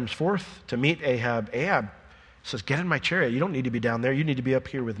Ben-Hadad comes forth to meet Ahab says, get in my chariot. You don't need to be down there. You need to be up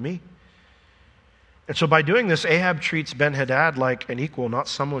here with me. And so by doing this, Ahab treats Ben-Hadad like an equal, not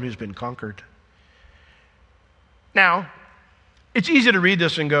someone who's been conquered. Now, it's easy to read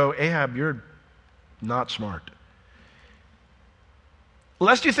this and go, Ahab, you're not smart.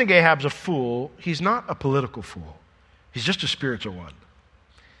 Lest you think Ahab's a fool, he's not a political fool. He's just a spiritual one.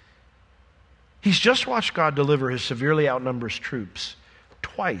 He's just watched God deliver his severely outnumbered troops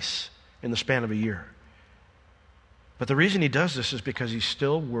twice in the span of a year. But the reason he does this is because he's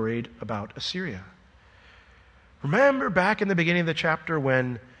still worried about Assyria. Remember back in the beginning of the chapter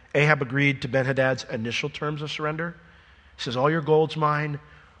when Ahab agreed to Ben-Hadad's initial terms of surrender? He says, all your gold's mine,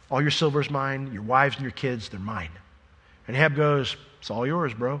 all your silver's mine, your wives and your kids, they're mine. And Ahab goes, it's all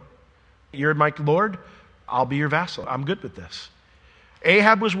yours, bro. You're my lord, I'll be your vassal. I'm good with this.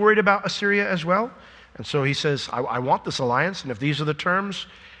 Ahab was worried about Assyria as well. And so he says, I want this alliance, and if these are the terms,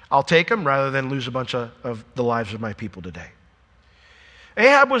 I'll take them rather than lose a bunch of the lives of my people today.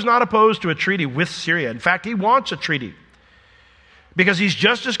 Ahab was not opposed to a treaty with Syria. In fact, he wants a treaty because he's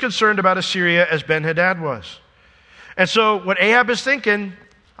just as concerned about Assyria as Ben-Hadad was. And so what Ahab is thinking,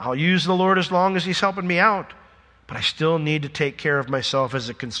 I'll use the Lord as long as he's helping me out, but I still need to take care of myself as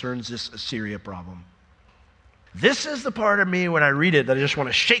it concerns this Assyria problem. This is the part of me when I read it that I just want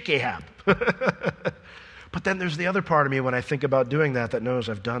to shake Ahab. But then there's the other part of me when I think about doing that knows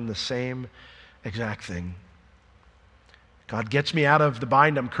I've done the same exact thing. God gets me out of the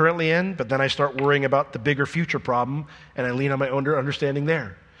bind I'm currently in, but then I start worrying about the bigger future problem, and I lean on my own understanding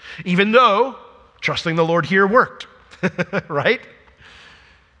there. Even though trusting the Lord here worked, right?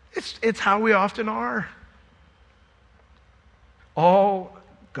 It's how we often are. All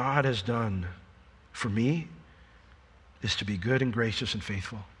God has done for me is to be good and gracious and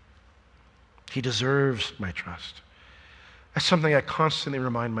faithful. He deserves my trust. That's something I constantly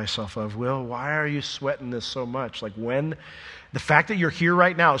remind myself of. Will, why are you sweating this so much? Like when the fact that you're here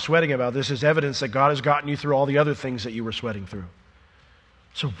right now sweating about this is evidence that God has gotten you through all the other things that you were sweating through.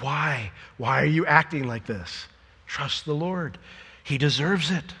 So why? Why are you acting like this? Trust the Lord. He deserves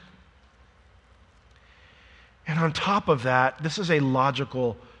it. And on top of that, this is a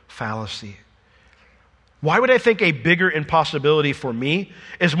logical fallacy. Why would I think a bigger impossibility for me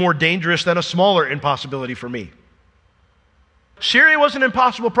is more dangerous than a smaller impossibility for me? Syria was an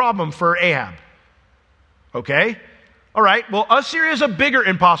impossible problem for Ahab. Okay? All right, well, Assyria is a bigger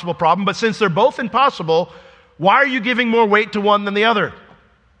impossible problem, but since they're both impossible, why are you giving more weight to one than the other?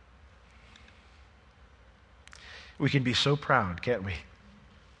 We can be so proud, can't we?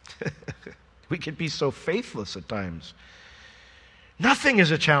 We can be so faithless at times. Nothing is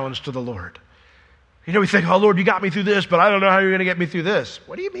a challenge to the Lord. We think, oh, Lord, you got me through this, but I don't know how you're going to get me through this.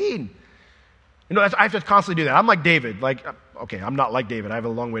 What do you mean? I have to constantly do that. I'm like David. Okay, I'm not like David. I have a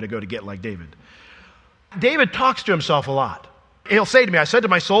long way to go to get like David. David talks to himself a lot. He'll say to me, I said to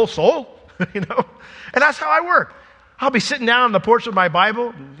my soul, and that's how I work. I'll be sitting down on the porch with my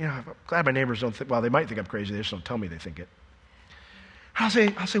Bible. I'm glad my neighbors don't think, well, they might think I'm crazy. They just don't tell me they think it. I'll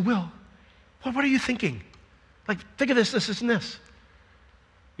say, Will, what are you thinking? Think of this, and this.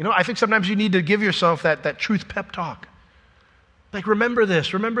 I think sometimes you need to give yourself that truth pep talk. Remember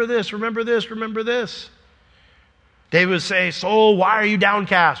this, remember this, remember this, remember this. David would say, soul, why are you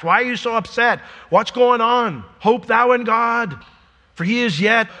downcast? Why are you so upset? What's going on? Hope thou in God, for he is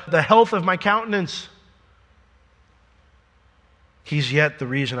yet the health of my countenance. He's yet the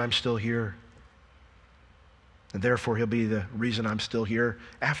reason I'm still here. And therefore, he'll be the reason I'm still here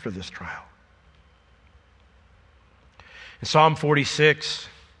after this trial. In Psalm 46,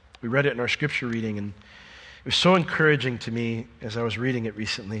 we read it in our scripture reading, and it was so encouraging to me as I was reading it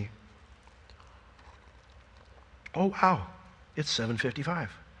recently. Oh, wow, it's 7:55.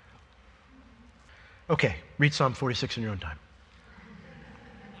 Okay, read Psalm 46 in your own time.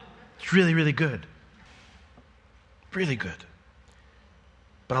 It's really, really good. Really good.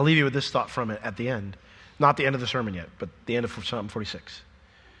 But I'll leave you with this thought from it at the end. Not the end of the sermon yet, but the end of Psalm 46.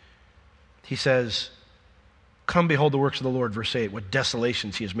 He says, come behold the works of the Lord, verse 8, what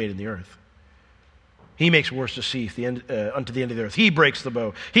desolations he has made in the earth. He makes wars to cease unto the end of the earth. He breaks the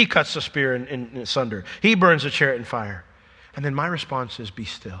bow. He cuts the spear in asunder. He burns the chariot in fire. And then my response is, be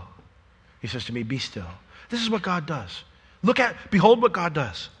still. He says to me, be still. This is what God does. Behold what God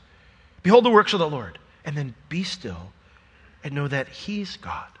does. Behold the works of the Lord. and then be still and know that he's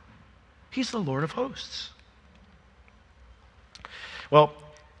God. He's the Lord of hosts. Well,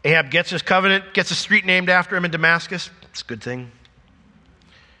 Ahab gets his covenant, gets a street named after him in Damascus. It's a good thing.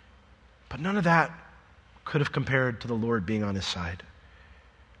 But none of that could have compared to the Lord being on his side.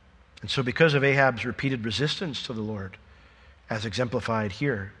 And so because of Ahab's repeated resistance to the Lord, as exemplified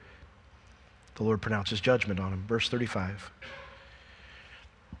here, the Lord pronounces judgment on him. Verse 35.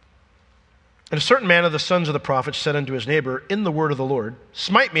 And a certain man of the sons of the prophets said unto his neighbor, in the word of the Lord,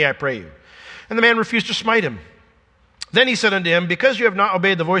 smite me, I pray you. And the man refused to smite him. Then he said unto him, because you have not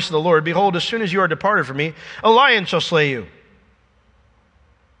obeyed the voice of the Lord, behold, as soon as you are departed from me, a lion shall slay you.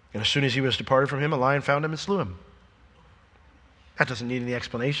 And as soon as he was departed from him, a lion found him and slew him. That doesn't need any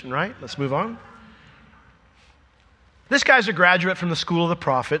explanation, right? Let's move on. This guy's a graduate from the school of the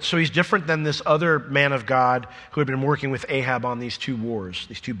prophets, so he's different than this other man of God who had been working with Ahab on these two wars,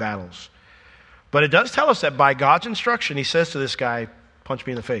 these two battles. But it does tell us that by God's instruction, he says to this guy, punch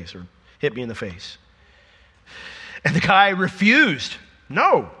me in the face or hit me in the face. And the guy refused.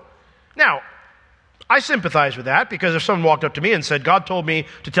 No. Now, I sympathize with that because if someone walked up to me and said, God told me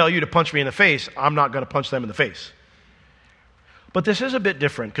to tell you to punch me in the face, I'm not going to punch them in the face. But this is a bit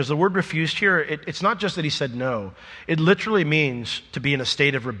different because the word refused here, it's not just that he said no. It literally means to be in a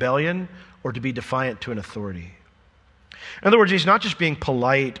state of rebellion or to be defiant to an authority. In other words, he's not just being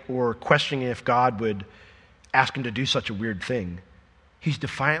polite or questioning if God would ask him to do such a weird thing. He's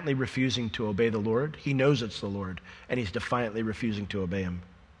defiantly refusing to obey the Lord. He knows it's the Lord, and he's defiantly refusing to obey him.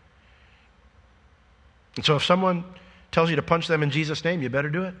 And so if someone tells you to punch them in Jesus' name, you better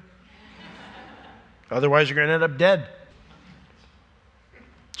do it. Otherwise, you're going to end up dead.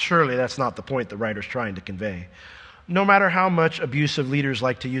 Surely that's not the point the writer's trying to convey. No matter how much abusive leaders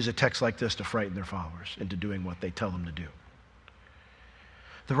like to use a text like this to frighten their followers into doing what they tell them to do.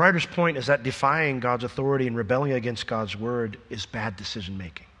 The writer's point is that defying God's authority and rebelling against God's word is bad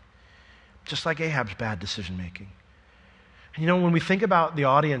decision-making. Just like Ahab's bad decision-making. And you know, when we think about the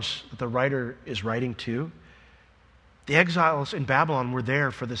audience that the writer is writing to, the exiles in Babylon were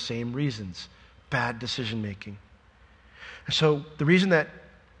there for the same reasons. Bad decision-making. And so the reason that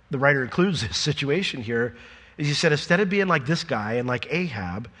the writer includes this situation here is he said, instead of being like this guy and like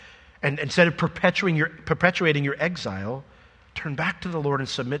Ahab, and instead of perpetuating your exile, turn back to the Lord and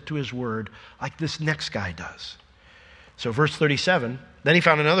submit to his word like this next guy does. So verse 37, then he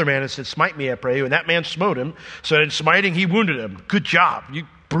found another man and said, smite me, I pray you. And that man smote him. So in smiting, he wounded him. Good job. You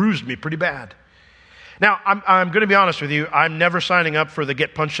bruised me pretty bad. Now, I'm going to be honest with you. I'm never signing up for the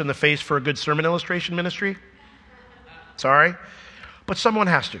get punched in the face for a good sermon illustration ministry. Sorry. But someone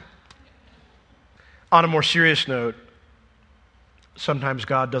has to. On a more serious note, sometimes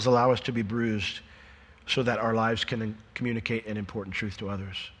God does allow us to be bruised so that our lives can communicate an important truth to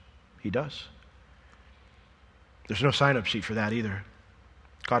others. He does. There's no sign-up sheet for that either.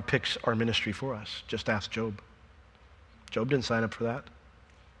 God picks our ministry for us. Just ask Job. Job didn't sign up for that.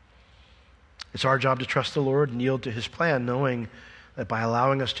 It's our job to trust the Lord and yield to his plan, knowing that by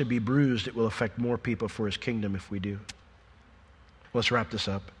allowing us to be bruised, it will affect more people for his kingdom if we do. Let's wrap this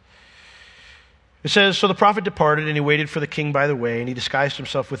up. It says, so the prophet departed, and he waited for the king by the way, and he disguised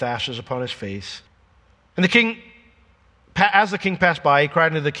himself with ashes upon his face. And the king, as the king passed by, he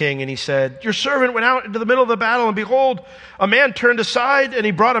cried unto the king, and he said, your servant went out into the middle of the battle, and behold, a man turned aside, and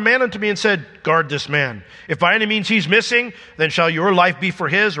he brought a man unto me and said, guard this man. If by any means he's missing, then shall your life be for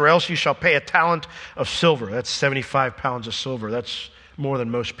his, or else you shall pay a talent of silver. That's 75 pounds of silver. That's more than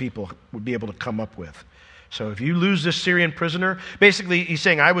most people would be able to come up with. So if you lose this Syrian prisoner, basically he's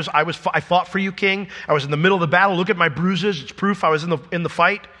saying, I fought for you, king. I was in the middle of the battle. Look at my bruises. It's proof I was in the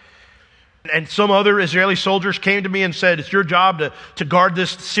fight. And some other Israeli soldiers came to me and said, it's your job to guard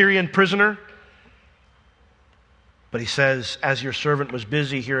this Syrian prisoner. But he says, as your servant was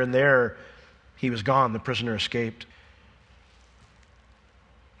busy here and there, he was gone. The prisoner escaped.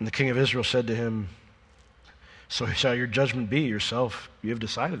 And the king of Israel said to him, so shall your judgment be yourself. You have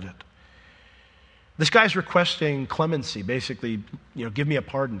decided it. This guy's requesting clemency, basically, give me a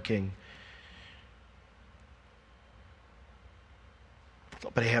pardon, king.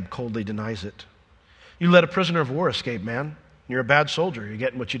 But Ahab coldly denies it. You let a prisoner of war escape, man. You're a bad soldier. You're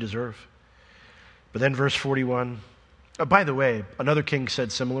getting what you deserve. But then verse 41. By the way, another king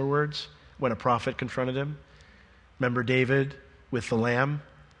said similar words when a prophet confronted him. Remember David with the lamb?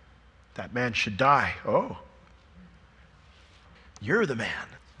 That man should die. Oh. You're the man.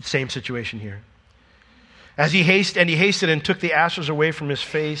 Same situation here. He hasted and took the ashes away from his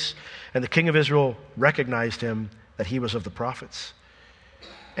face, and the king of Israel recognized him that he was of the prophets.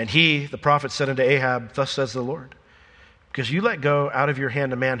 And he, the prophet, said unto Ahab, thus says the Lord, because you let go out of your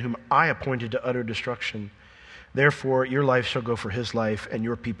hand a man whom I appointed to utter destruction. Therefore, your life shall go for his life, and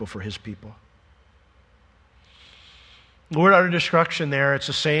your people for his people. The word utter destruction there, it's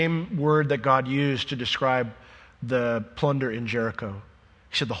the same word that God used to describe the plunder in Jericho.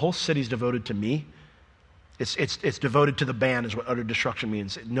 He said, the whole city's devoted to me. It's devoted to the ban is what utter destruction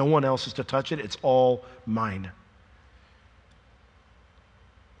means. No one else is to touch it. It's all mine.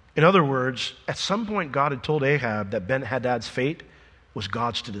 In other words, at some point God had told Ahab that Ben-Hadad's fate was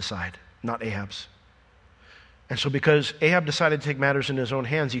God's to decide, not Ahab's. And so because Ahab decided to take matters in his own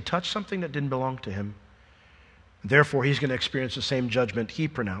hands, he touched something that didn't belong to him. Therefore, he's going to experience the same judgment he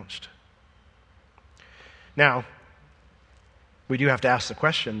pronounced. Now, we do have to ask the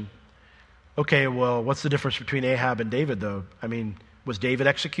question, okay, well, what's the difference between Ahab and David, though? I mean, was David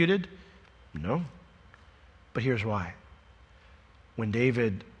executed? No. But here's why. When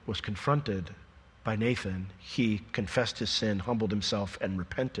David was confronted by Nathan, he confessed his sin, humbled himself, and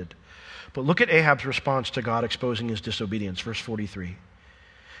repented. But look at Ahab's response to God exposing his disobedience. Verse 43.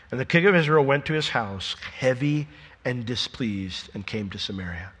 And the king of Israel went to his house, heavy and displeased, and came to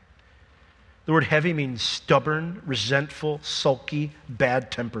Samaria. The word heavy means stubborn, resentful, sulky,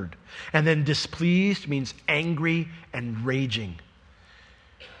 bad-tempered. And then displeased means angry and raging.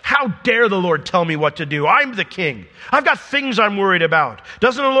 How dare the Lord tell me what to do? I'm the king. I've got things I'm worried about.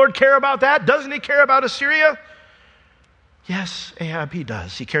 Doesn't the Lord care about that? Doesn't he care about Assyria? Yes, Ahab, he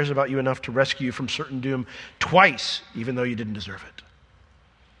does. He cares about you enough to rescue you from certain doom twice, even though you didn't deserve it.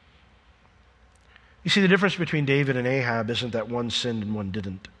 You see, the difference between David and Ahab isn't that one sinned and one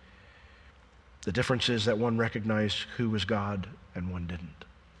didn't. The difference is that one recognized who was God and one didn't.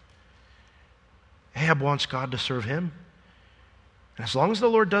 Ahab wants God to serve him. And as long as the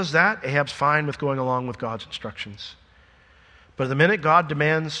Lord does that, Ahab's fine with going along with God's instructions. But the minute God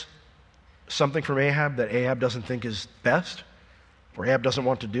demands something from Ahab that Ahab doesn't think is best, or Ahab doesn't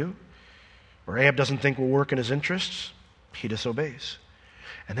want to do, or Ahab doesn't think will work in his interests, he disobeys.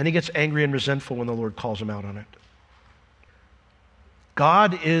 And then he gets angry and resentful when the Lord calls him out on it.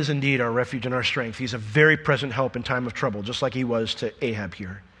 God is indeed our refuge and our strength. He's a very present help in time of trouble, just like he was to Ahab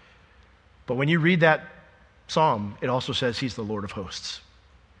here. But when you read that psalm, it also says he's the Lord of hosts.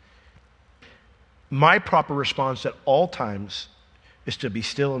 My proper response at all times is to be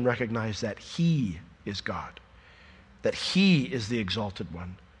still and recognize that he is God, that he is the exalted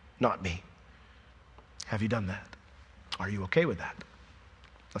one, not me. Have you done that? Are you okay with that?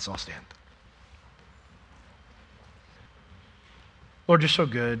 Let's all stand. Lord, you're so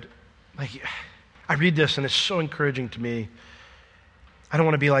good. I read this and it's so encouraging to me. I don't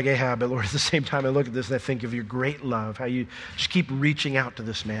want to be like Ahab, but Lord, at the same time I look at this and I think of your great love, how you just keep reaching out to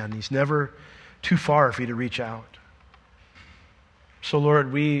this man. He's never too far for you to reach out. So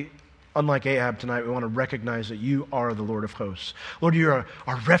Lord, we, unlike Ahab tonight, we want to recognize that you are the Lord of hosts. Lord, you're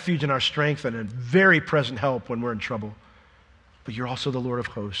our refuge and our strength and a very present help when we're in trouble. But you're also the Lord of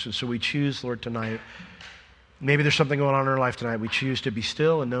hosts. And so we choose, Lord, tonight, maybe there's something going on in our life tonight. We choose to be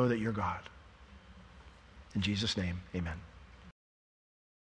still and know that you're God. In Jesus' name, amen.